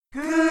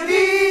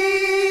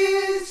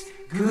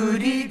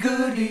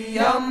yippity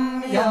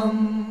yum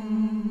yum.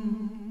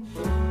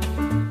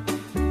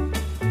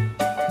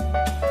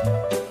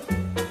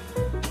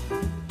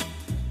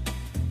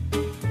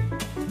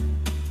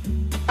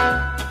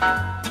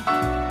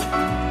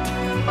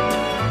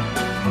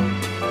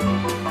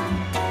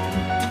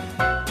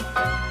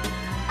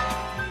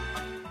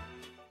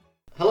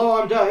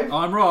 Hello, I'm Dave.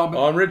 I'm Rob.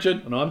 I'm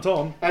Richard. And I'm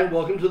Tom. And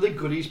welcome to the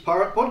Goodies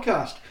Pirate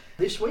Podcast.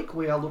 This week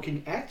we are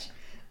looking at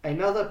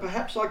another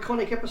perhaps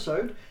iconic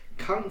episode,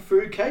 Kung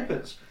Fu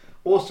Capers,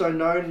 also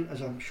known, as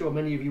I'm sure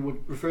many of you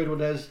would refer to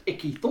it as,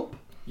 Eki Thump.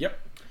 Yep.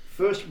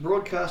 First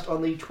broadcast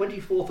on the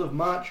 24th of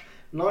March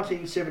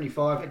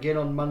 1975, again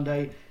on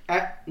Monday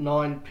at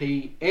 9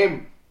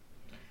 p.m.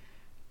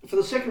 For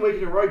the second week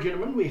in a row,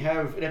 gentlemen, we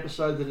have an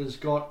episode that has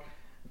got,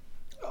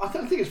 I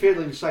think it's fair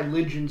to say,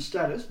 legend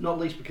status, not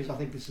least because I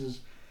think this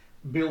is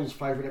Bill's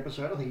favourite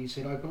episode. I think he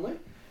said openly.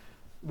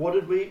 What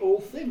did we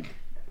all think?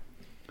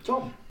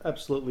 Tom?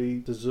 Absolutely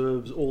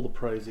deserves all the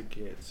praise it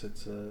gets.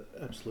 It's an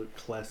absolute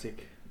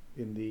classic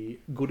in the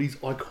Goodies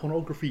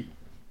iconography.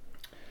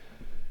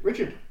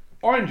 Richard?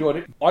 I enjoyed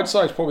it. I'd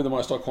say it's probably the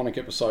most iconic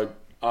episode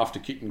after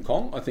Kitten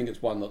Kong. I think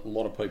it's one that a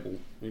lot of people,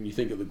 when you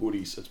think of the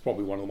Goodies, it's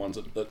probably one of the ones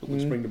that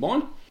would spring to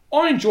mind.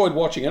 I enjoyed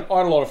watching it. I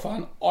had a lot of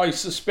fun. I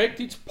suspect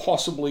it's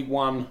possibly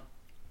one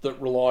that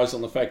relies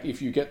on the fact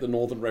if you get the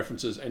northern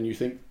references and you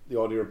think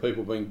the idea of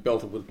people being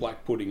belted with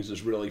black puddings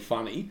is really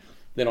funny,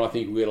 then I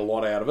think we get a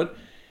lot out of it.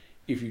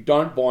 If you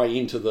don't buy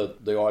into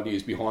the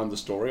ideas behind the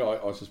story,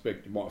 I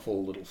suspect you might fall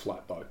a little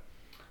flat though.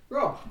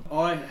 Rob?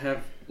 I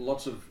have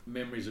lots of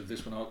memories of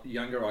this when I was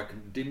younger. I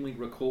can dimly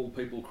recall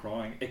people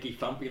crying Eki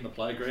Thump in the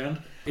playground.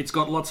 It's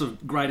got lots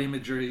of great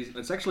imagery.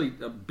 It's actually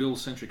a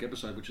Bill-centric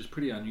episode, which is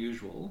pretty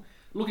unusual.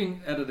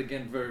 Looking at it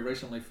again very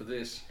recently for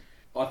this,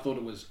 I thought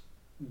it was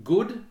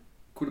good.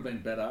 Could have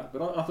been better,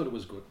 but I thought it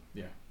was good.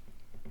 Yeah.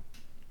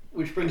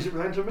 Which brings it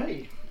round to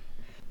me.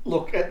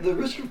 Look, at the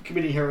risk of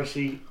committing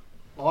heresy,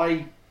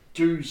 I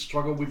do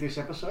struggle with this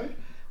episode.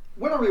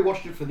 When I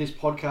rewatched it for this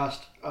podcast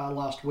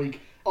last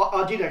week,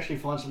 I did actually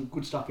find some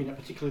good stuff in it,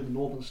 particularly the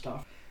northern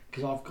stuff,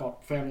 because I've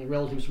got family and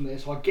relatives from there,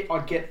 so I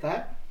get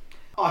that.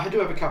 I do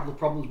have a couple of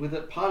problems with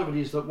it. Part of it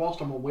is that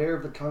whilst I'm aware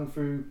of the Kung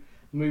Fu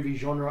movie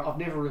genre, I've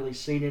never really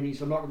seen any,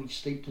 so I'm not really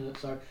steeped in it,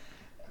 so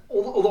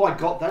although I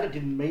got that, it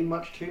didn't mean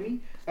much to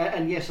me.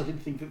 And yes, I did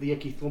think that the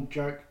Eki Thump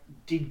joke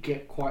did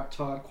get quite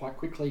tired quite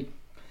quickly.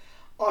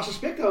 I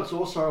suspect that it's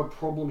also a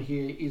problem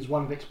here is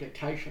one of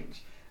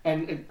expectations.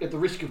 And at the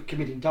risk of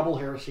committing double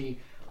heresy,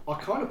 I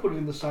kind of put it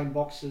in the same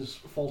box as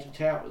Fawlty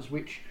Towers,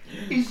 which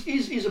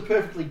is a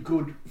perfectly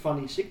good,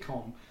 funny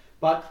sitcom.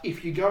 But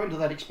if you go into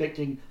that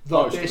expecting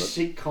the best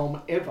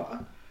sitcom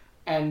ever,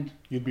 and...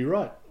 You'd be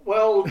right.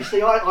 Well, you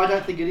see, I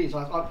don't think it is.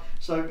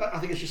 So I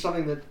think it's just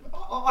something that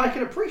I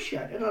can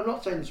appreciate. And I'm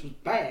not saying this was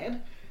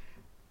bad,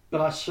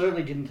 but I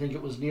certainly didn't think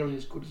it was nearly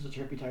as good as its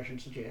reputation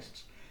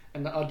suggests.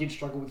 And I did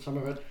struggle with some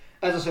of it.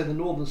 As I said, the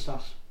northern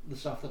stuff's the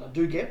stuff that I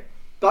do get.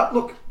 But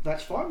look,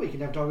 that's fine. We can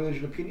have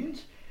divergent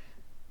opinions.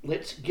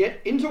 Let's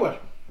get into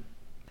it.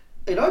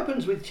 It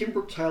opens with Tim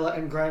Brooke Taylor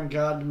and Graham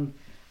Garden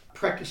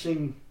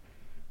practicing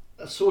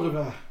a sort of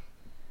a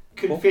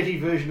confetti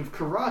version of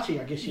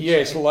karate, I guess you'd say.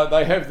 Yes, well,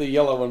 they have the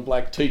yellow and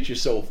black Teach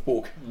Yourself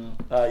book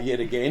yet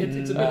again.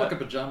 It's a bit like a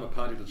pyjama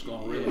party that's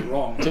gone really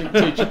wrong.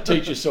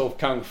 Teach Yourself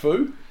Kung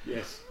Fu.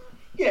 Yes.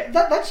 Yeah,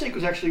 that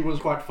sequence actually was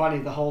quite funny.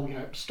 The whole,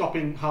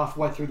 stopping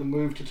halfway through the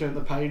move to turn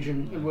the page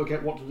and work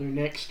out what to do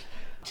next.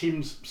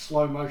 Tim's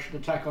slow motion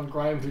attack on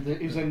Graham, who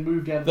is then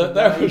moved out of the way.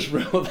 That was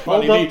really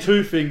funny. Hold up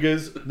 2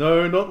 fingers.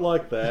 No, not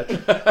like that.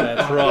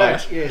 That's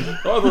right. Yes.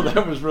 I thought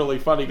that was really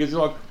funny because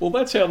you're like, well,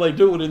 that's how they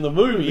do it in the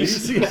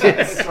movies.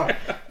 That's right.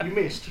 You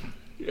missed.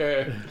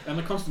 Yeah. And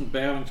the constant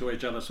bowing to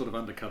each other sort of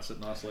undercuts it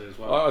nicely as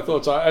well. I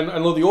thought so.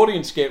 And look, the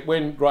audience get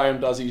when Graham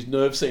does his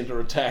nerve centre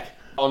attack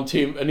on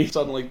Tim and he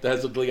suddenly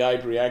has a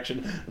delayed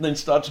reaction and then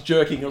starts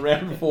jerking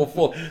around and forth.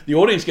 The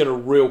audience get a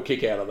real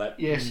kick out of that.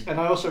 Yes,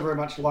 and I also very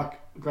much like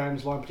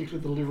Graham's line,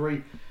 particularly the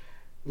delivery.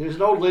 There's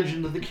an old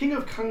legend that the king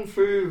of Kung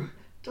Fu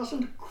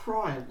doesn't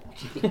cry a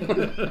lot.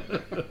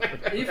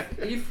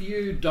 If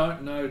you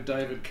don't know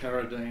David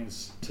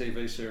Carradine's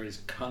TV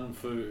series Kung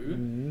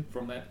Fu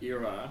from that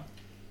era,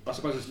 I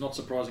suppose it's not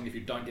surprising if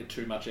you don't get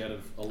too much out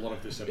of a lot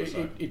of this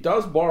episode. It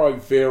does borrow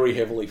very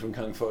heavily from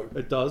Kung Fu.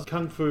 It does.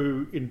 Kung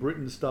Fu in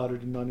Britain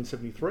started in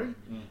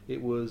 1973.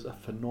 It was a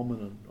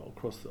phenomenon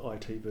across the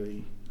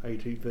ITV,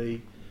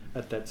 ATV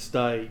at that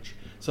stage.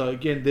 So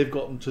again, they've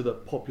gotten to the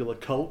popular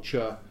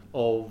culture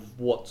of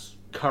what's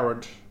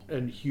current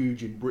and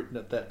huge in Britain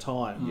at that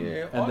time.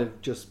 Yeah, and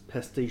they've just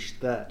pastiched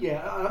that.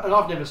 Yeah, and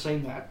I've never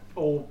seen that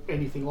or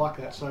anything like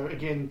that. So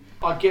again,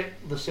 I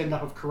get the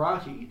send-up of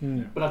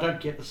karate, but I don't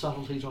get the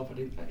subtleties of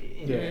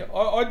it.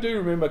 I do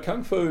remember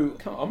Kung Fu.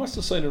 I must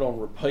have seen it on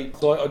repeat.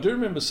 So I do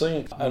remember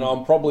seeing it, and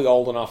I'm probably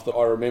old enough that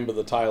I remember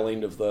the tail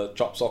end of the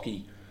Chop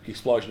Socky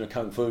explosion of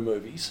Kung Fu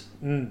movies.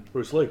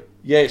 Bruce Lee.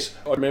 Yes,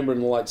 I remember in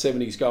the late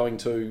 70s going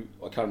to,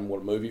 I can't remember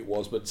what movie it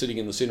was, but sitting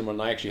in the cinema and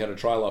they actually had a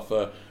trailer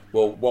for,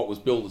 well, what was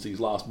billed as his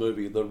last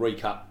movie, the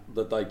recut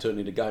that they turned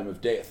into Game of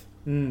Death.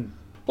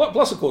 Plus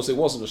Plus, of course, there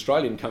was an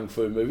Australian kung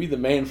fu movie, The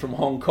Man from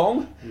Hong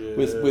Kong,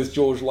 with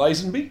George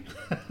Lazenby.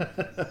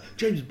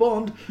 James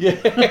Bond. Yeah,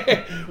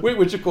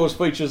 which of course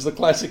features the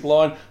classic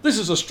line, "This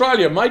is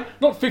Australia, mate,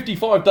 not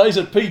 55 days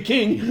at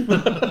Peking."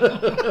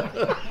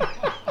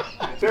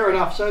 Fair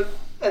enough. So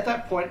at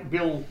that point,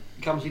 Bill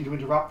comes in to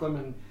interrupt them,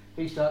 and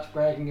he starts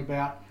bragging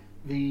about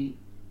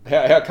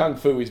how kung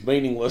fu is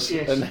meaningless,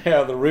 Yes. and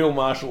how the real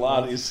martial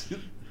art is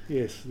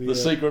Yes. the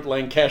secret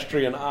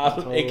Lancastrian art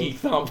of Eki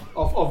Thump.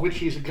 of which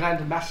he's a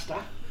grand master.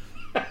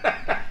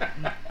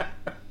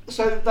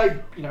 So they,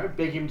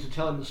 beg him to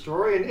tell him the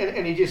story,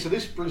 and he just. So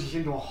this brings us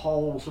into a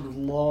whole sort of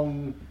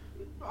long.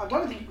 I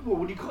don't think. Well,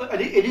 would you call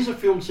it? It is a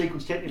film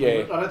sequence technically,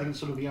 Yeah. but I don't think it's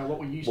sort of what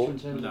we're used to in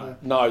terms of the.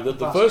 No, the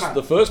fast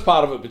first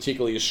part of it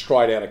particularly is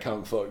straight out of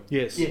kung fu.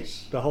 Yes.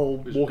 Yes. The whole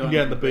walking going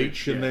down to the the beach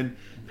beach, and yeah. then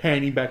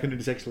panning back and it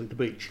is actually the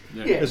beach.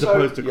 Yeah. Yeah, As so-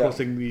 opposed to Yeah.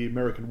 crossing the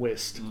American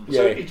West. So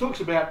Yeah. he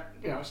talks about,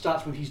 it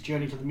starts with his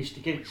journey to the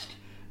Mystic East,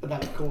 and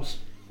that, of course,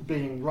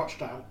 being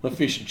Rochdale. The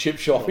fish and chip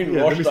shop in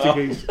Yeah, the Mystic Rochdale.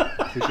 East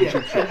fish and Yeah,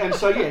 chip shop. and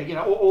so,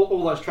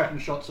 all those tracking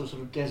shots of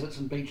sort of deserts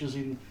and beaches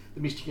in the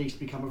Mystic East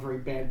become a very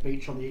bad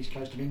beach on the east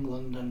coast of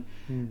England, and,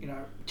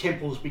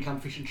 temples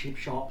become fish and chip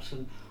shops,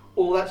 and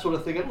all that sort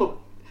of thing. And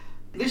look,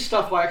 this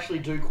stuff I actually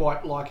do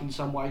quite like in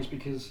some ways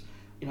because,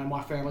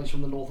 my family's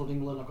from the north of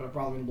England. I've got a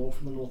brother-in-law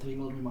from the north of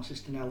England where my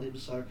sister now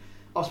lives, so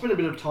I've spent a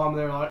bit of time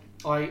there, and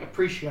I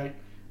appreciate,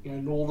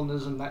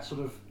 northerners and that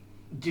sort of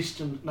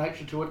distant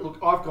nature to it. Look,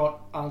 I've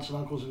got aunts and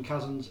uncles and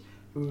cousins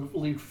who have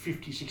lived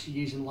 50, 60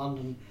 years in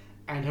London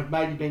and have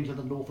maybe been to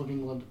the north of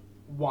England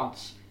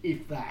once,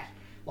 if that.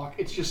 Like,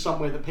 it's just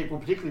somewhere that people,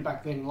 particularly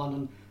back then in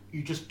London,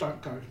 you just don't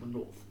go to the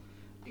north.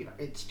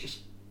 It's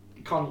just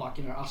kind of like,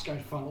 us going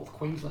to far north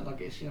Queensland, I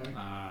guess,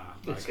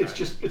 It's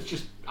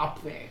just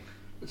up there.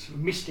 It's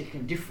mystic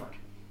and different.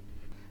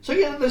 So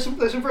yeah, there's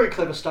some very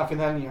clever stuff in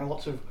that, and,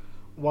 lots of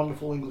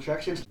wonderful English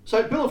accents.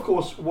 So Bill, of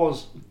course,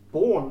 was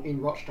born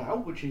in Rochdale,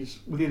 which is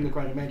within the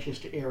Greater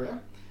Manchester area.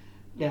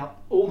 Now,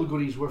 all the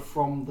goodies were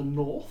from the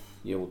north.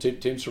 Yeah, well,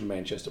 Tim's from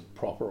Manchester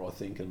proper, I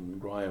think, and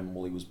Graham,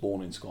 well, he was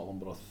born in Scotland,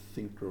 but I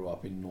think grew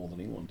up in Northern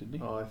England, didn't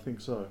he? Oh, I think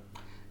so.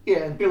 Yeah,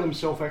 and Bill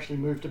himself actually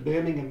moved to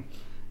Birmingham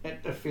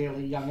at a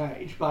fairly young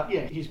age. But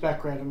yeah, his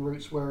background and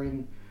roots were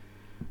in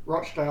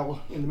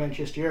Rochdale in the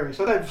Manchester area.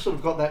 So they've sort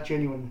of got that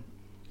genuine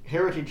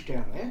heritage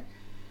down there.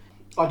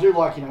 I do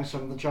like,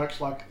 some of the jokes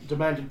like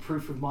demanded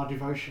proof of my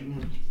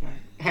devotion and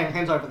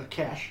hands over the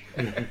cash.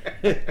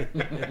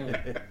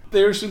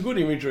 There is some good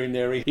imagery in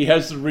there. He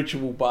has the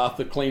ritual bath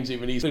that cleans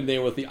him, and he's in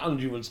there with the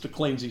unguents to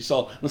cleanse his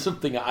soul, and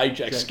something of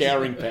Ajax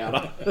scouring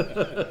powder.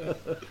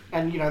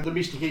 And, the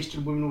mystic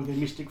Eastern women with their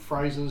mystic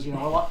phrases,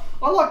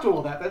 I liked all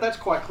of that. That's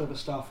quite clever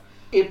stuff.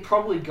 It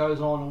probably goes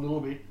on a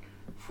little bit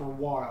for a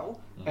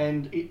while,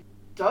 and it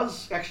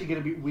does actually get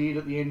a bit weird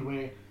at the end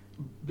where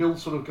Bill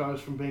sort of goes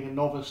from being a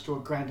novice to a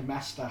grand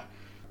master,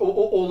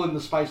 all in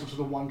the space of sort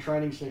of one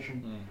training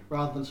session,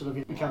 rather than sort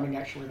of becoming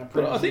actually an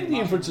apprentice. But I think the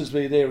inference is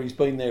there. He's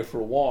been there for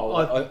a while.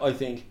 I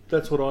think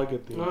That's what I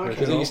get the Okay.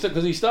 impression.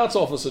 because he starts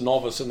off as a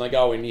novice, and they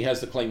go in. He has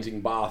the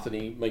cleansing bath, and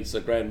he meets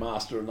the Grand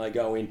Master, and they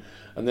go in,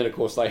 and then of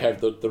course they have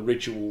the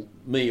ritual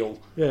meal.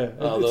 Yeah, it's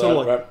the, sort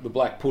of like the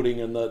black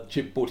pudding and the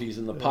chip butties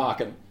and the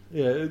parkin.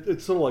 yeah,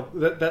 it's sort of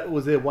like that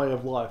was their way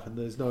of life, and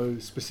there's no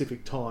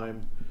specific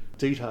time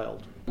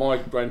detailed. My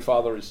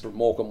grandfather is from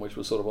Morecambe, which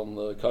was sort of on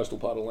the coastal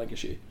part of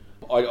Lancashire.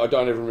 I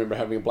don't ever remember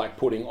having a black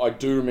pudding. I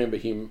do remember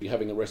him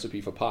having a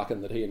recipe for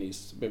parkin that he and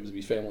his members of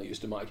his family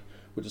used to make,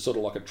 which is sort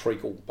of like a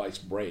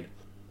treacle-based bread.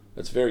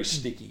 It's very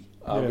sticky,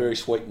 very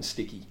sweet and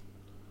sticky.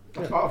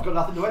 I've got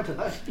nothing to add to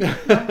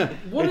that.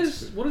 What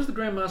is the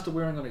Grandmaster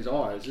wearing on his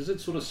eyes? Is it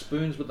sort of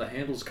spoons with the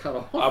handles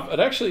cut off? It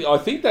actually, I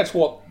think that's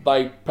what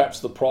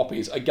perhaps the prop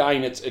is.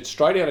 Again, it's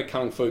straight out of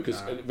Kung Fu,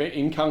 because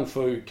in Kung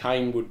Fu,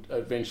 Kane would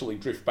eventually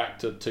drift back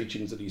to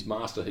teachings that his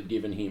master had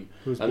given him.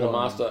 Who was And the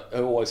blind. master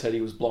who always said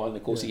he was blind,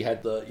 of course he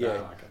had the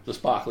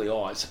sparkly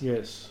eyes.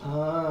 Yes.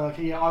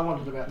 Okay, yeah, I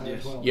wondered about that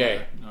as well.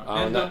 Yeah. No.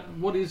 And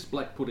What is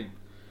black pudding?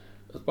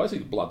 it's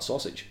basically blood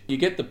sausage. You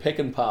get the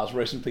Peckinpah's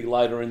recipe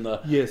later in the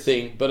Yes.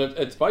 thing, but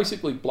it's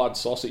basically blood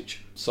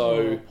sausage. So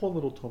Oh, poor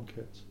little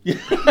tomcats.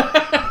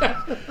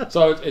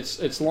 so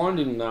it's lined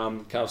in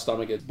calf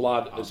stomach, it's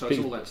blood. So it's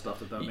pink. all that stuff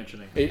that they're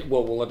mentioning.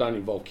 Well, they don't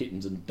involve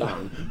kittens and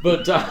dung,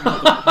 but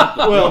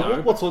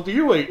Well, what sort do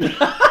you eat?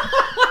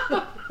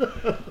 I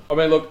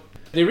mean, look,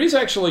 there is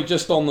actually,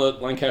 just on the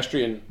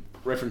Lancastrian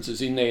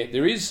references in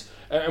there is,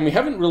 and we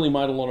haven't really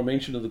made a lot of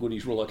mention of the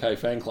Goodies Rule OK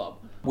fan club.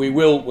 We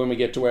will when we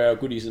get to our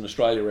Goodies in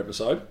Australia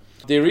episode.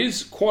 There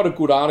is quite a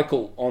good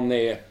article on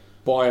there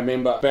by a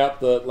member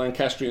about the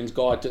Lancastrian's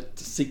Guide to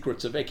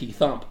Secrets of Eki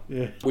Thump,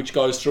 which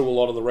goes through a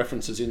lot of the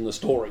references in the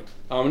story.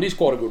 It is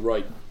quite a good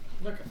read.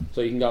 Okay.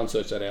 So you can go and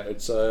search that out.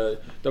 It's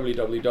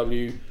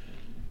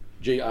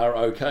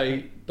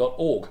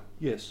www.grok.org.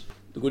 Yes.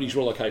 The Goodies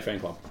Rule OK fan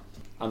club,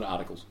 under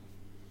articles.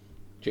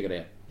 Check it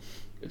out.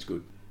 It's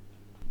good.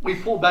 We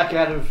pull back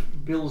out of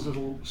Bill's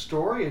little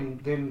story, and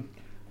then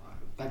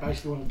they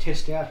basically want to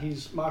test out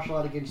his martial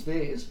art against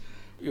theirs.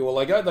 Well,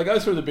 they go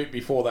through the bit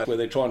before that where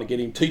they're trying to get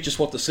him, teach us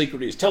what the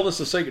secret is. Tell us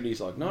the secret.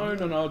 He's like, no,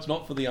 it's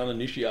not for the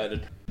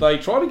uninitiated. They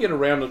try to get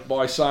around it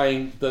by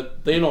saying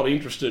that they're not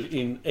interested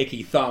in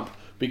Eki Thump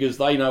because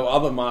they know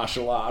other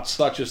martial arts,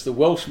 such as the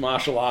Welsh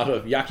martial art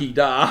of Yaki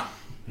Da,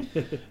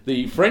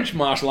 the French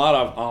martial art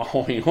of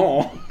Ahoy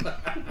Ho,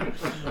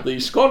 the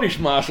Scottish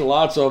martial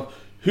arts of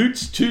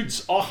Hoots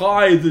Toots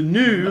Ochai the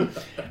New,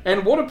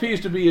 and what appears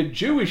to be a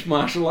Jewish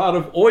martial art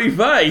of Oy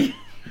Vey,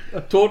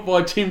 taught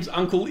by Tim's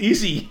uncle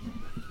Izzy.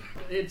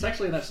 It's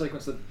actually in that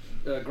sequence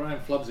that Graham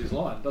flubs his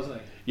line, doesn't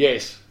he?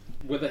 Yes.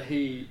 Whether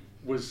he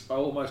was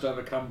almost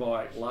overcome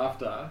by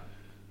laughter.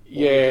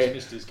 Yeah, just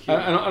missed his cue.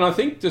 and I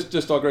think,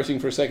 just digressing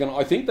for a second,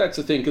 I think that's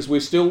the thing, because we're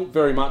still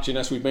very much in,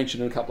 as we've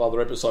mentioned in a couple other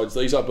episodes,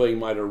 these are being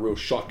made at a real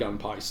shotgun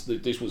pace.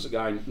 This was,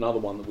 again, another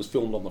one that was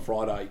filmed on the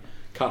Friday,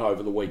 cut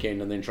over the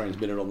weekend, and then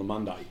transmitted on the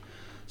Monday.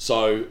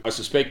 So I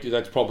suspect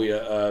that's probably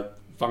a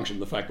function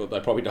of the fact that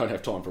they probably don't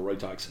have time for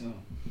retakes,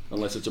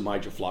 unless it's a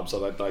major flub,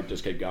 so they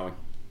just keep going.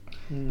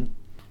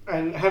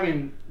 And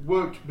having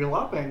worked Bill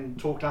up and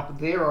talked up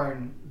their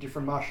own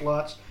different martial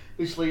arts,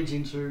 this leads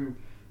into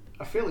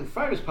a fairly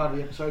famous part of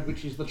the episode,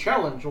 which is the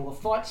challenge or the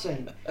fight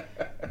scene.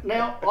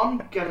 Now, I'm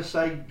going to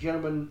say,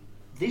 gentlemen,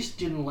 this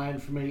didn't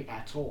land for me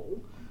at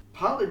all.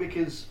 Partly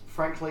because,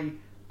 frankly,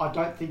 I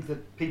don't think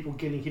that people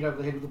getting hit over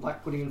the head with the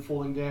black pudding and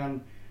falling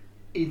down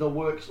either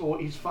works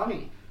or is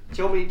funny.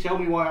 Tell me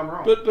why I'm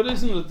wrong. But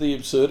isn't it the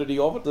absurdity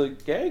of it, the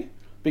gag?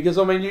 Because,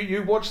 I mean,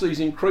 you watch these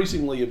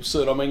increasingly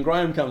absurd... I mean,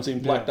 Graham comes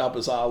in blacked up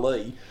as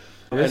Ali,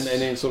 Yes.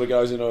 and then sort of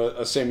goes into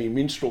a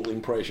semi-minstrel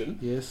impression.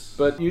 Yes.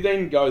 But you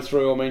then go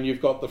through, I mean, you've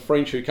got the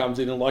French who comes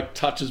in and, like,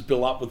 touches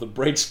Bill up with a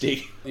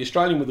breadstick. The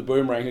Australian with the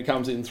boomerang who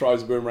comes in and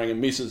throws the boomerang and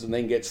misses and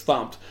then gets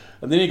thumped.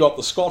 And then you got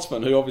the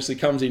Scotsman who obviously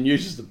comes in,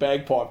 uses the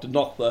bagpipe to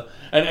knock the...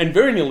 And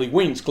very nearly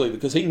wins, clearly,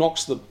 because he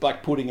knocks the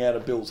black pudding out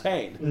of Bill's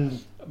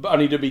hand. But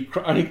only to be...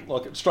 Only,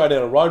 like, straight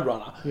out of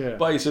Roadrunner. Yeah.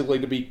 Basically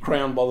to be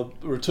crowned by the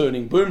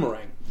returning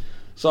boomerang.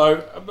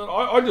 So, but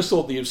I just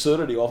thought the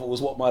absurdity of it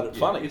was what made it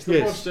funny. It's the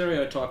Yes. broad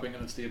stereotyping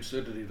and it's the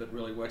absurdity that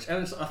really works.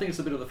 And I think it's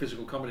a bit of the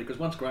physical comedy because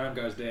once Graham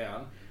goes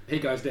down, he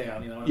goes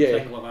down, a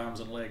tangle of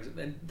arms and legs.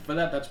 And for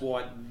that's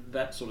why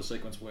that sort of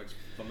sequence works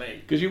for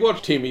me. Because you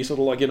watch Tim, he sort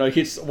of like,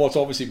 hits what's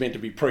obviously meant to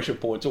be pressure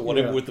points or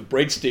whatever with the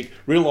breadstick,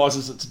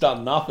 realises it's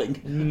done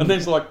nothing, and then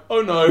it's like,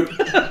 oh no,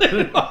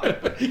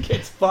 he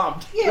gets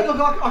thumped. Yeah, look,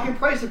 I can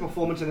praise the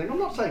performance in it. I'm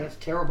not saying it's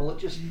terrible. It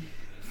just,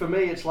 for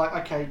me, it's like,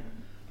 okay,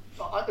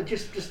 it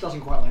just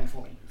doesn't quite land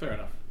for me. Fair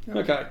enough.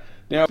 Okay,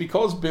 now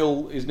because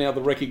Bill is now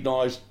the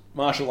recognised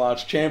martial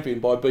arts champion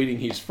by beating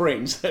his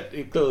friends, that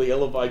it clearly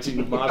elevates him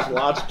to martial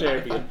arts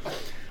champion.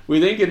 We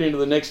then get into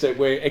the next step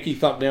where Eki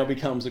Thump now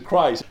becomes a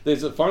craze.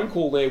 There's a phone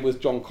call there with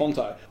John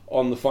Conte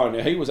on the phone.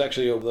 Now, he was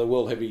actually the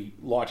world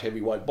light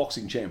heavyweight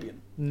boxing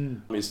champion,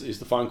 is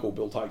the phone call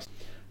Bill takes.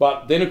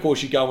 But then, of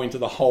course, you go into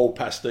the whole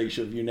pastiche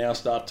of you now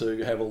start to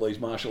have all these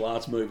martial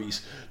arts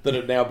movies that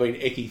have now been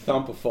Eki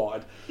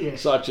Thumpified,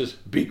 such as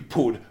Big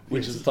Pud,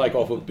 which is the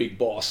takeoff of Big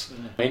Boss,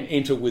 and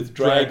Enter with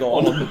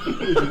Dragon.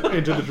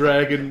 Enter the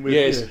Dragon. With,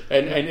 Yes,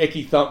 and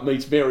Eki Thump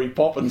meets Mary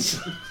Poppins.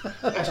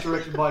 That's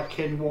directed by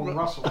Ken Wong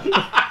Russell.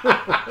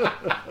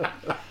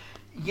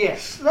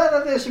 Yes,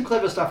 there's some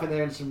clever stuff in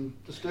there and some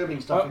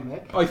disturbing stuff in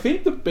there. I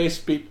think the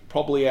best bit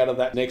probably out of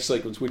that next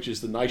sequence, which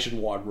is the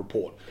Nationwide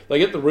report. They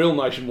get the real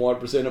Nationwide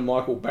presenter,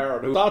 Michael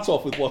Barrett, who starts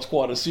off with what's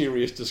quite a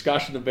serious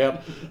discussion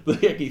about the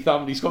Eki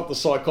Thump, and he's got the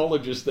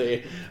psychologist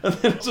there, and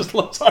then it just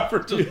looks over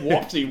and just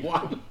whops him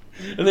one.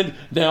 And then,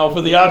 now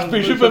for the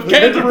Archbishop of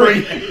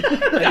Canterbury.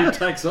 And it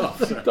takes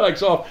off. So.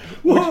 Takes off.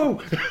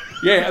 Whoa!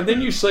 Yeah, and then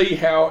you see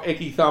how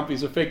Eki Thump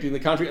is affecting the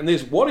country. And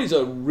there's what is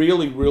a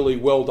really, really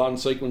well done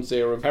sequence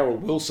there of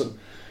Harold Wilson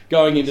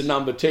going into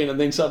number 10 and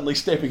then suddenly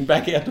stepping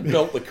back out to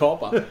belt the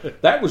copper.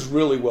 That was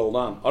really well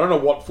done. I don't know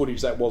what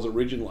footage that was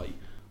originally,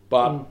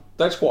 but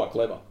that's quite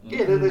clever.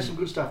 Yeah, there's some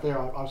good stuff there,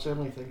 I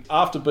certainly think.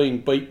 After being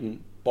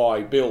beaten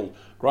by Bill,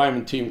 Graham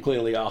and Tim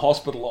clearly are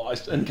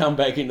hospitalised and come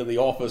back into the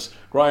office.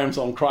 Graham's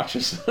on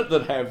crutches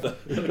that have the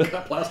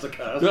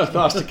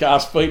plaster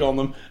cast feet on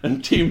them,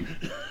 and Tim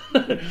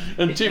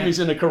is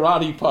in a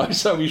karate pose,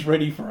 so he's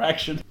ready for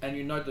action. And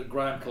you note that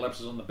Graham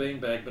collapses on the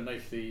beanbag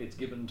beneath It's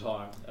Given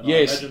Time. And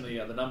Yes. I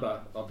imagine the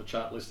number of the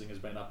chart listing has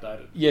been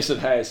updated. Yes, it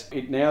has.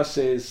 It now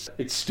says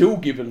it's still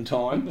Given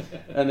Time,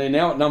 and they're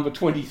now at number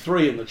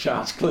 23 in the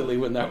charts, clearly,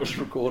 when that was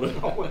recorded,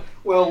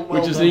 Well,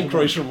 which is an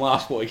increase from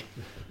last week.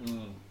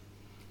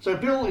 So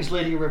Bill is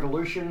leading a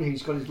revolution.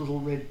 He's got his little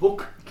red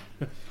book.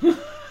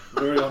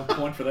 Very on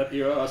point for that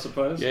era, I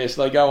suppose. Yes,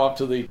 they go up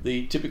to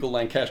the typical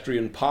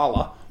Lancastrian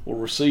parlour, or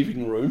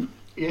receiving room.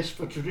 Yes,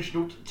 for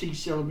traditional tea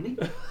ceremony.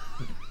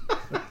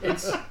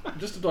 It's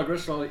just to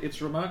digress slightly.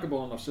 It's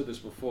remarkable, and I've said this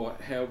before,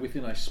 how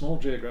within a small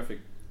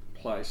geographic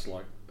place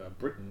like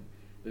Britain,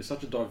 there's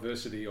such a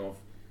diversity of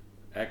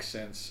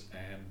accents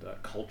and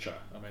culture.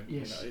 I mean,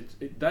 Yes.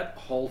 that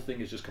whole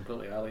thing is just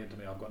completely alien to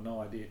me. I've got no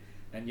idea,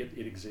 and yet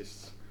it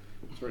exists.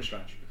 It's very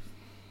strange.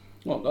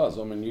 Well, it does.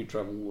 I mean, you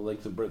travel the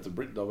length and breadth of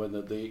Britain. I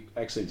mean, the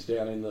accent's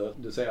down in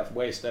the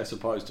southwest as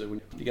opposed to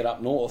when you get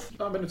up north.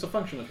 I mean, it's a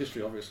function of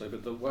history, obviously,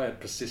 but the way it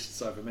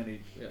persists over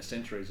many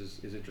centuries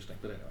is interesting.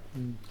 But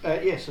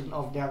anyway. Yes, and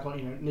I've now got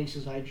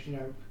nieces aged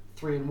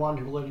 3 and 1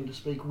 who are learning to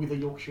speak with a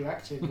Yorkshire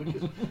accent,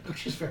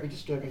 which is very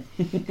disturbing.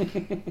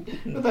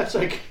 But that's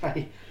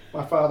okay.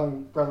 My father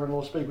and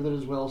brother-in-law speak with it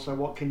as well. So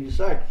what can you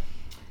say?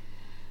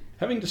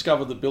 Having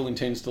discovered that Bill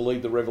intends to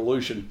lead the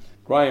revolution,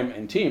 Graham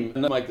and Tim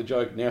make the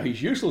joke, now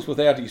he's useless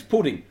without his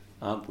pudding.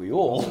 Aren't we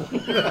all?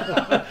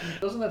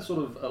 Doesn't that sort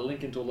of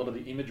link into a lot of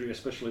the imagery,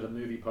 especially the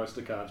movie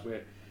poster cards,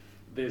 where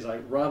there's a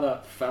rather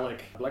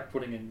phallic black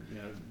pudding in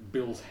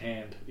Bill's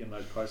hand in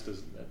those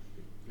posters?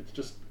 It's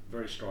just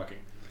very striking.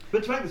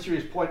 But to make the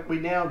serious point, we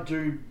now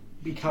do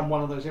become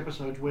one of those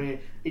episodes where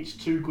it's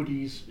 2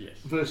 goodies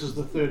versus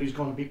the third who's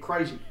gone a bit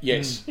crazy.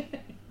 Yes.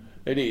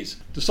 It is.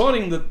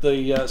 Deciding that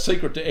the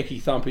secret to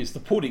Ecky Thump is the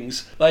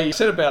puddings, they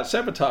set about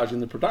sabotaging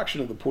the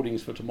production of the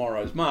puddings for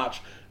tomorrow's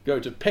march,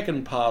 go to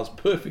Peckinpah's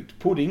Perfect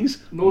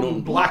Puddings,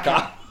 Northern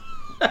Blacker,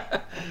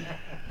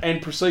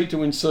 and proceed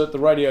to insert the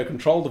radio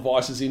control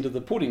devices into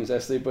the puddings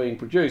as they're being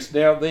produced.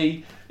 Now,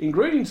 the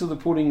ingredients of the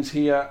puddings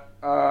here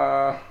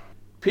are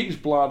pig's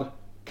blood,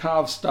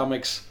 calves'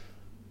 stomachs,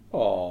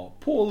 poor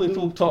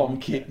little Tom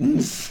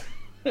kittens,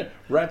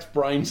 rat's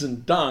brains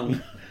and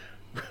dung.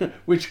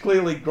 Which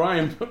clearly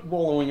Graham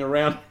wallowing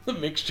around the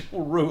mixture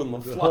will ruin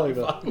the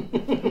flavour.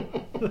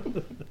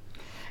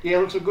 Yeah, it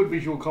looks a good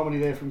visual comedy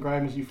there from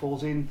Graham as he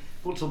falls in.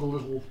 Puts all the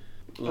little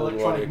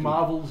electronic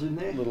marvels in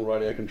there. Little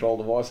radio control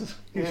devices.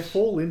 His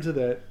fall into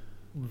that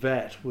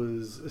vat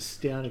was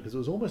astounding because it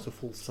was almost a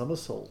full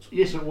somersault.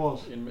 Yes, it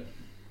was.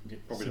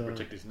 Probably to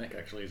protect his neck,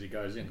 actually, as he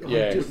goes in.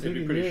 Yeah. It'd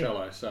be pretty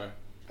shallow, so...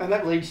 And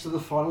that leads to the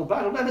final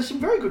battle. Now, there's some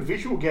very good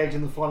visual gags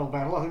in the final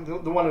battle. I think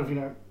the one of,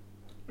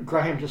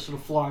 Graham just sort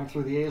of flying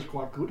through the air is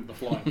quite good. The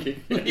flying kick.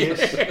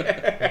 Yes.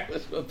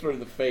 Through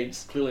the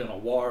fence. Clearly on a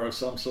wire of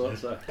some sort.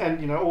 So.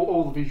 And,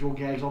 all the visual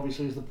gags,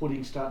 obviously, as the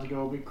puddings start to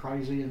go a bit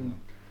crazy and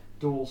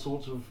do all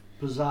sorts of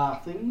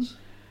bizarre things.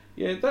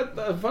 Yeah,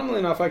 funnily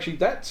enough, actually,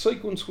 that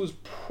sequence was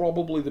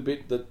probably the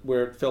bit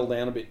where it fell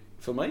down a bit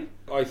for me.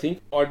 I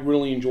think I'd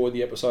really enjoyed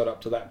the episode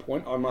up to that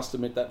point. I must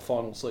admit that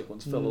final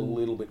sequence fell a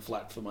little bit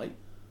flat for me.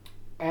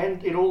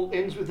 And it all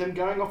ends with them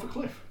going off a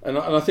cliff. And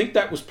I think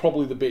that was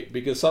probably the bit,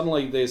 because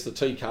suddenly there's the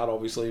tea cart,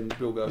 obviously, and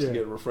Bill goes to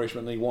get a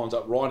refreshment, and he winds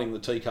up riding the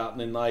tea cart,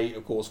 and then they,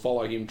 of course,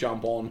 follow him,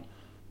 jump on,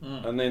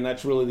 and then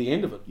that's really the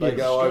end of it. They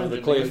go over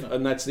the cliff,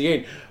 and that's the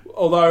end.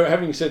 Although,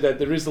 having said that,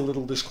 there is a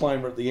little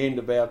disclaimer at the end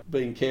about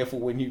being careful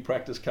when you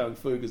practice Kung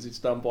Fu, because it's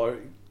done by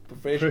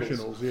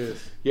professionals.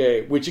 Yes.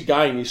 Yeah, which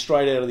again is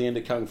straight out of the end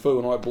of Kung Fu,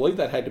 and I believe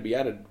that had to be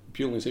added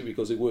purely simply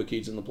because there were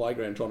kids in the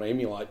playground trying to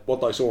emulate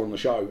what they saw on the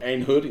show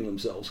and hurting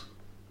themselves.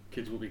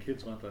 Kids will be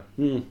kids, won't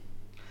they?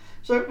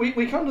 So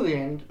we come to the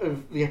end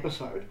of the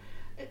episode.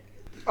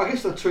 I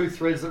guess the 2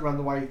 threads that run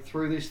the way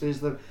through this, there's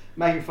the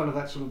making fun of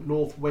that sort of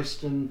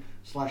northwestern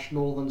 /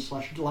 northern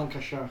 /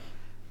 Lancashire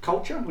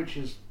culture, which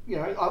is,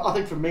 I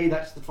think for me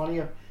that's the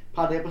funnier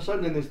part of the episode.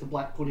 And then there's the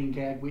black pudding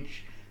gag,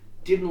 which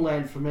didn't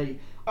land for me.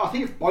 I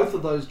think if both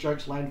of those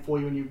jokes land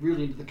for you and you're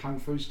really into the Kung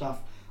Fu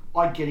stuff,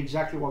 I'd get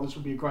exactly why this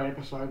would be a great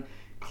episode.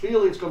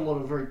 Clearly it's got a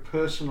lot of very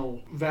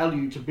personal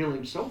value to Bill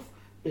himself,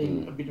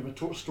 being a bit of a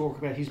talk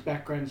about his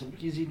backgrounds and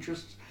his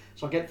interests.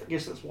 So I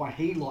guess that's why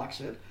he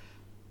likes it.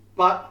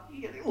 But,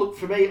 look,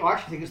 for me, I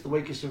actually think it's the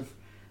weakest of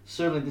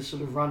certainly this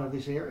sort of run of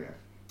this area.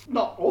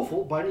 Not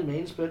awful by any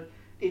means, but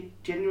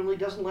it genuinely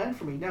doesn't land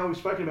for me. Now we've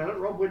spoken about it,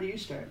 Rob, where do you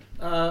stand?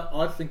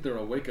 I think there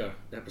are weaker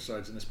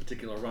episodes in this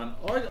particular run.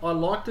 I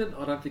liked it.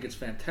 I don't think it's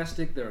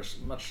fantastic. There are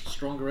much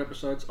stronger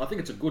episodes. I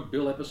think it's a good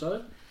Bill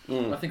episode.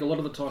 I think a lot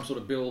of the time sort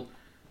of Bill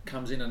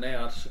comes in and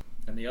out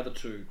and the other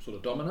two sort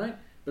of dominate.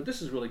 But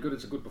this is really good.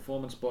 It's a good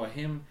performance by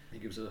him. He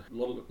gives a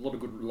lot of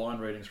good line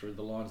readings for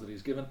the lines that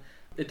he's given.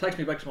 It takes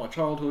me back to my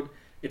childhood.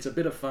 It's a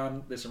bit of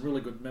fun. There's some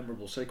really good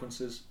memorable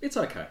sequences. It's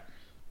okay.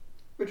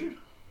 Richard?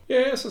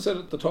 Yeah, as I said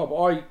at the top,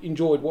 I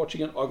enjoyed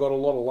watching it. I got a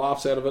lot of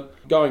laughs out of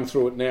it. Going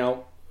through it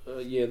now,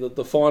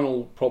 the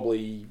final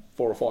probably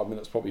 4 or 5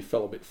 minutes probably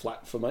fell a bit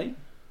flat for me.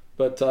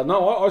 But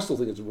no, I still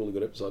think it's a really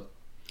good episode.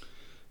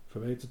 For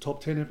me, it's a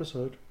top 10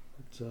 episode.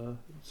 It's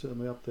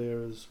certainly up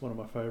there as one of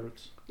my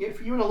favourites. Yeah,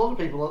 for you and a lot of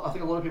people, I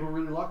think a lot of people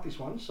really like this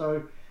one.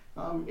 So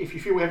if you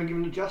feel we haven't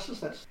given it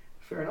justice, that's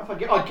fair enough. I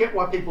get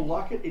why people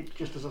like it. It's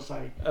just as I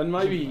say. And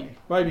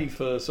maybe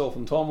for Self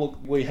and Tom, look,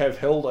 we have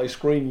held a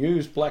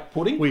screen-used black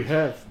pudding. We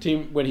have.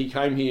 Tim, when he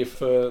came here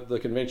for the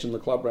convention, the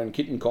club ran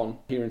Kitten Con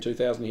here in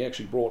 2000, he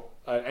actually brought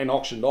and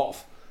auctioned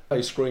off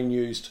a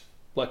screen-used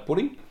black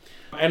pudding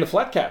and a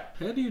flat cap.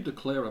 How do you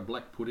declare a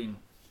black pudding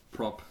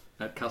prop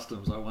at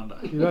customs, I wonder?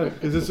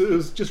 Because it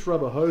was just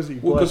rubber hosey.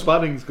 Well,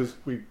 Bunnings, because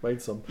we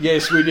made some.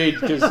 Yes, we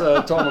did, because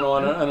Tom and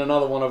I and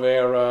another one of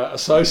our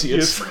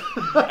associates,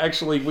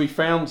 actually, we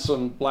found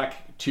some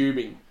black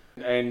tubing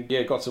and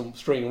got some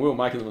string, and we were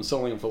making them and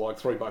selling them for like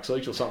 $3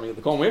 each or something at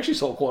the con. We actually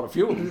sold quite a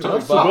few of them too.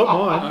 I've still got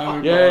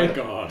mine. Oh my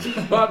God.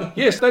 But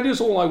yes, that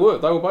is all they were.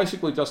 They were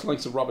basically just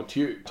lengths of rubber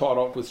tube tied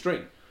up with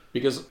string.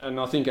 Because, and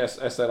I think as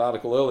that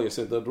article earlier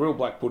said, the real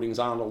black puddings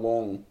aren't a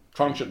long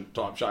truncheon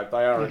type shape.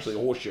 They are actually a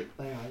horseshoe.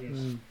 They are,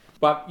 yes.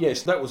 But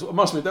yes, I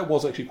must admit, that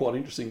was actually quite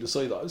interesting to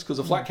see those, because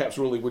the flat caps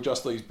really were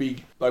just these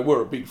big, they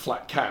were a big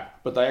flat cap,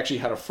 but they actually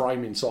had a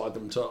frame inside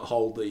them to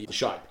hold the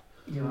shape.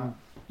 You're right.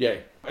 Yeah.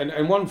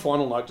 And one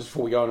final note, just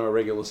before we go into our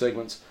regular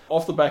segments.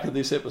 Off the back of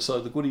this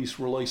episode, the Goodies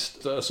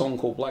released a song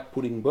called Black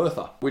Pudding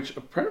Bertha, which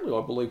apparently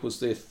I believe was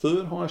their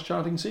third highest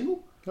charting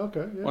single.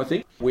 Okay, yeah. I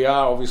think. We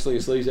are, obviously,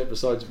 as these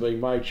episodes are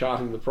being made,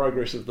 charting the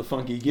progress of the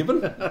Funky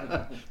Gibbon.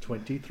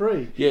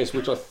 23. Yes,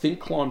 which I think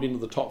climbed into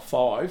the top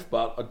 5,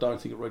 but I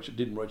don't think it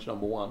didn't reach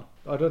number 1.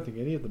 I don't think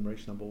any of them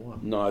reached number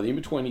 1. No, the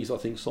In-Betweenies, I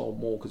think, sold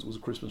more because it was a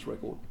Christmas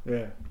record,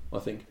 Yeah. I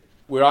think.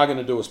 We are going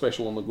to do a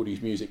special on the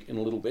Goodies music in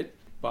a little bit,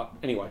 but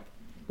anyway,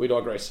 we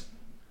digress.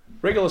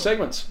 Regular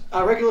segments.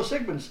 Our regular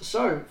segments.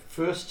 So,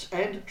 firsts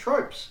and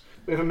tropes.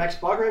 We have a Max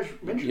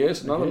Bygrave mention.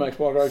 Yes, another Max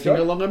Bygrave Sing joke.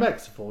 along a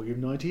Max,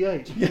 volume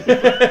 98.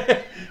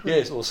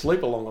 Yes, or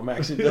sleep along a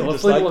Max. Or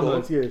Sleep Along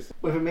those, yes.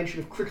 We have a mention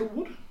of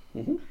Cricklewood.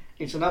 Mm-hmm.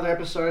 It's another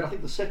episode, I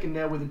think the second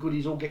now, where the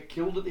Goodies all get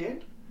killed at the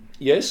end,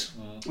 Yes.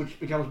 which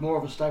becomes more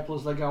of a staple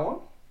as they go on.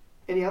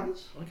 Any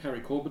others? I think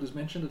Harry Corbett is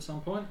mentioned at some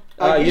point.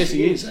 Yes,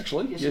 he is,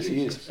 actually. Yes,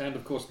 he is. And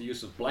of course the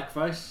use of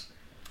blackface.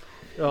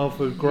 Oh,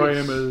 for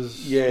Graham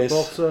as Yes. the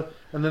boxer.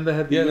 And then they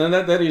had the... Yeah, and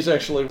that is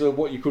actually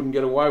what you couldn't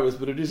get away with,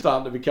 but it is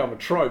starting to become a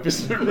trope,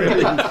 isn't it,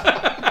 really?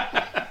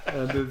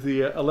 And there's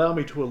the allow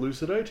me to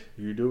elucidate.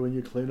 You do when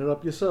you clean it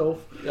up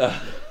yourself.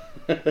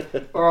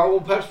 Alright,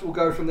 well perhaps we'll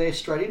go from there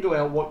straight into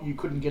our what you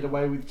couldn't get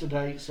away with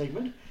today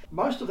segment.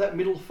 Most of that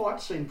middle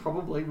fight scene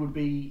probably would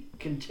be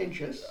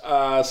contentious.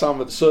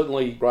 Some of it,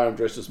 certainly Graham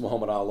dressed as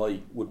Muhammad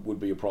Ali would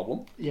be a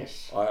problem.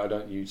 Yes.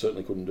 You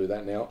certainly couldn't do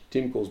that now.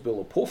 Tim calls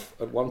Bill a puff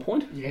at one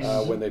point,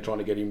 Yes. when they're trying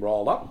to get him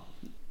riled up.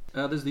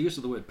 There's the use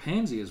of the word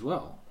pansy as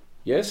well.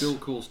 Yes. Bill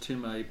calls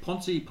Tim a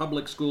Ponzi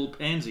public school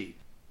pansy.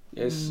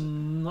 Yes.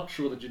 Not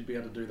sure that you'd be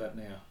able to do that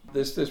now.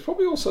 There's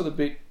probably also the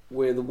bit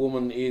where the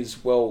woman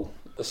is, well,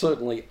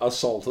 certainly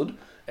assaulted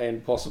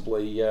and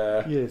possibly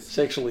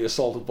sexually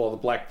assaulted by the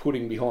black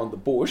pudding behind the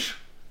bush,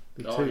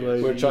 The Oh, tea yes.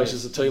 lady. where it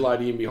chases the tea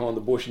lady in behind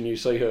the bush and you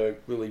see her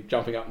really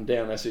jumping up and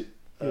down as it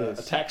Yes.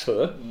 attacks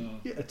her.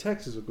 Yeah,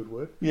 attacks is a good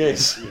word.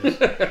 Yes.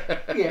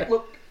 Yeah,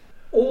 look,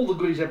 all the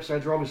Goodies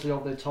episodes are obviously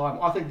of their time.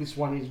 I think this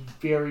one is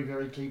very,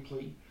 very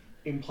deeply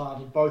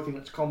implanted, both in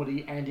its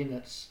comedy and in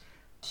its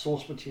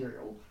source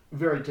material,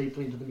 very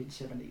deeply into the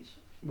mid-70s,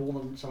 more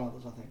than some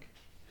others, I think.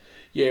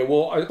 Yeah,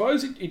 well, I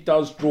suppose it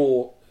does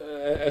draw,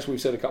 as we've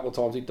said a couple of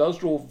times, it does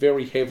draw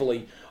very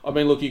heavily. I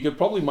mean, look, you could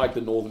probably make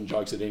the Northern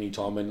jokes at any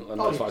time, and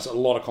let's face it, a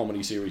lot of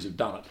comedy series have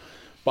done it.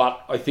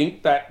 But I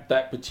think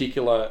that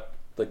particular,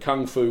 the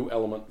kung fu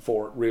element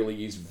for it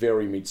really is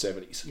very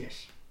mid-70s.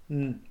 Yes.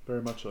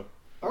 Very much so.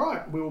 All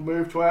right, we will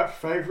move to our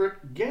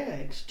favourite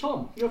gags.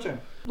 Tom, your turn.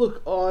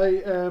 Look,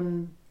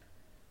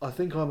 I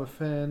think I'm a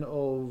fan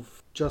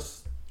of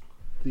just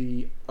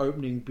the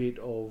opening bit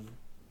of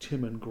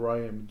Tim and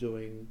Graham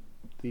doing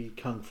the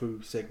kung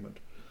fu segment,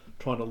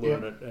 trying to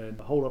learn it and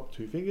hold up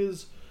 2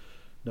 fingers.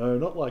 No,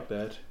 not like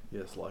that.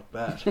 Yes, like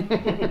that.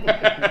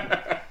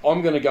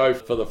 I'm going to go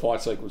for the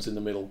fight sequence in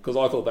the middle because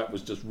I thought that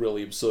was just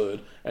really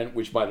absurd, and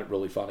which made it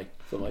really funny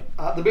for me.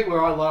 The bit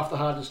where I laughed the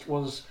hardest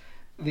was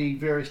the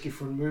various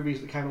different movies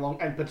that came along,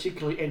 and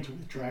particularly Enter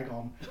with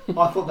Dragon.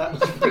 I thought that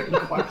was written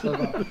quite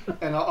clever,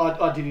 and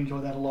I did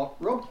enjoy that a lot.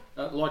 Rob?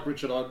 Like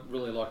Richard, I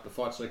really liked the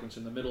fight sequence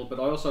in the middle, but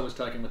I also was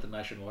taken with the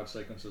nationwide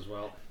sequence as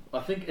well. I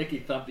think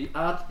Eki Thump,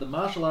 the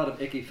martial art of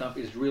Eki Thump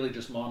is really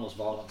just mindless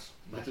violence.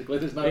 Basically,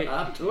 there's no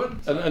art to it.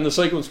 And the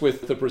sequence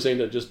with the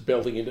presenter just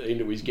belting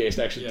into his guest,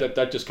 actually,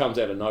 that just comes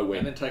out of nowhere.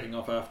 And then taking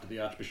off after the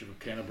Archbishop of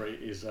Canterbury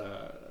is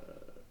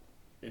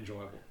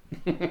enjoyable.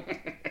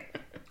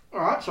 All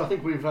right, so I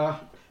think we've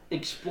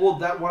explored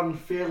that one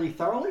fairly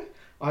thoroughly.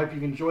 I hope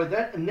you've enjoyed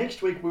that. And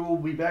next week we will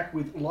be back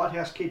with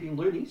Lighthouse Keeping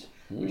Loonies,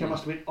 which I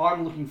must admit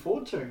I'm looking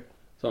forward to.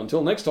 So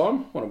until next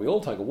time, why don't we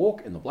all take a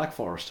walk in the Black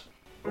Forest?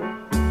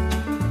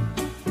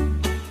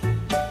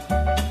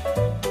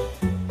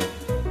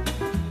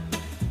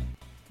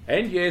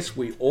 And yes,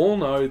 we all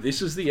know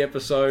this is the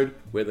episode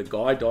where the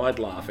guy died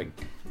laughing.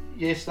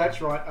 Yes,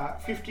 that's right.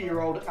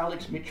 50-year-old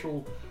Alex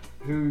Mitchell,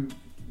 who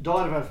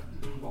died of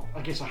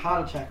a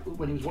heart attack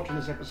when he was watching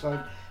this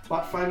episode,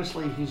 but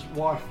famously his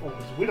wife, or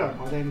his widow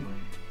by then,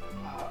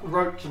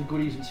 wrote to the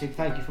Goodies and said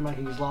thank you for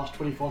making his last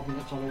 25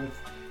 minutes on Earth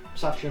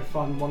such a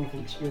fun, wonderful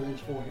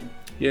experience for him.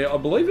 Yeah, I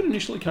believe it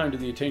initially came to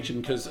the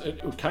attention because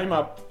it came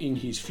up in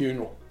his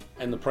funeral,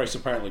 and the press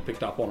apparently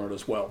picked up on it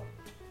as well.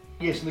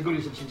 Yes, and the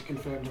Goodies have since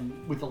confirmed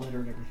him with the letter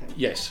and everything.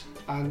 Yes.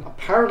 And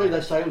apparently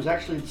they say it was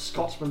actually the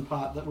Scotsman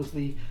part that was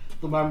the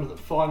moment that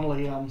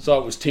finally... So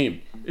it was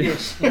Tim.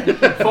 Yes.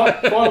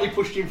 finally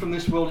pushed him from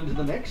this world into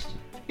the next.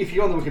 If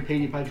you're on the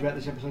Wikipedia page about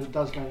this episode, it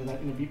does go into that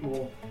in a bit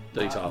more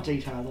detail that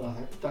I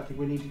don't think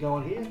we need to go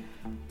on here.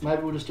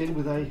 Maybe we'll just end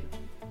with a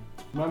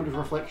moment of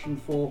reflection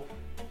for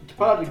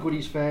departed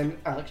Goodies fan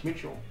Alex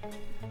Mitchell.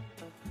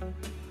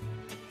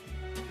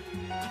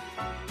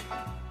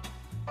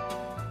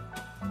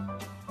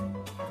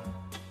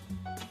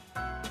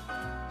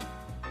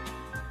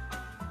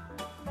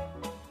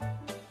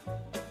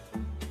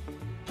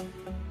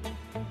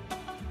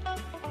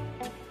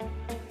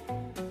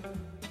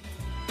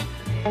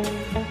 Oh,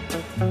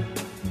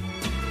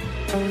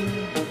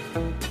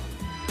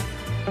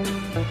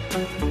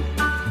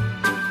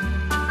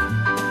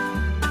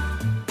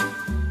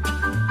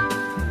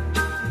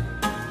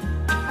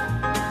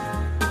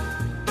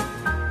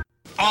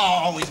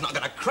 he's not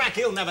going to crack.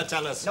 He'll never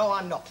tell us. No,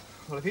 I'm not.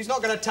 Well, if he's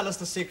not going to tell us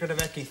the secret of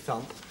Ecky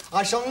Thump,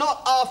 I shall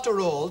not,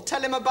 after all,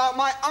 tell him about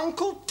my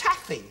Uncle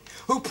Taffy,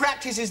 who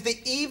practices the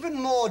even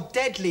more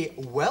deadly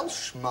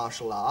Welsh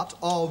martial art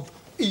of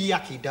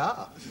Yucky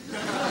Da.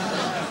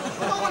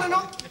 No, want to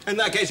know? In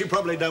that case, you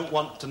probably don't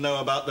want to know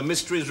about the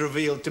mysteries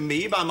revealed to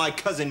me by my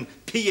cousin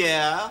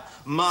Pierre,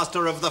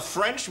 master of the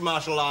French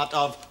martial art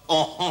of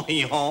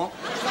Ohon.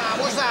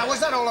 What's that? What's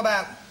that all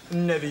about?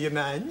 Never you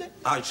mind.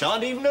 I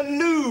shan't even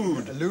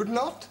allude. Allude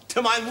not?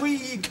 To my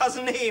wee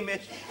cousin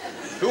Hamish,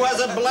 who has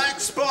a black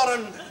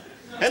sporran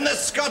in the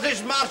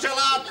Scottish martial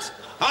art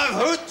of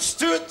Hoots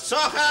Toots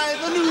Ochai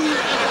the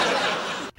Noo.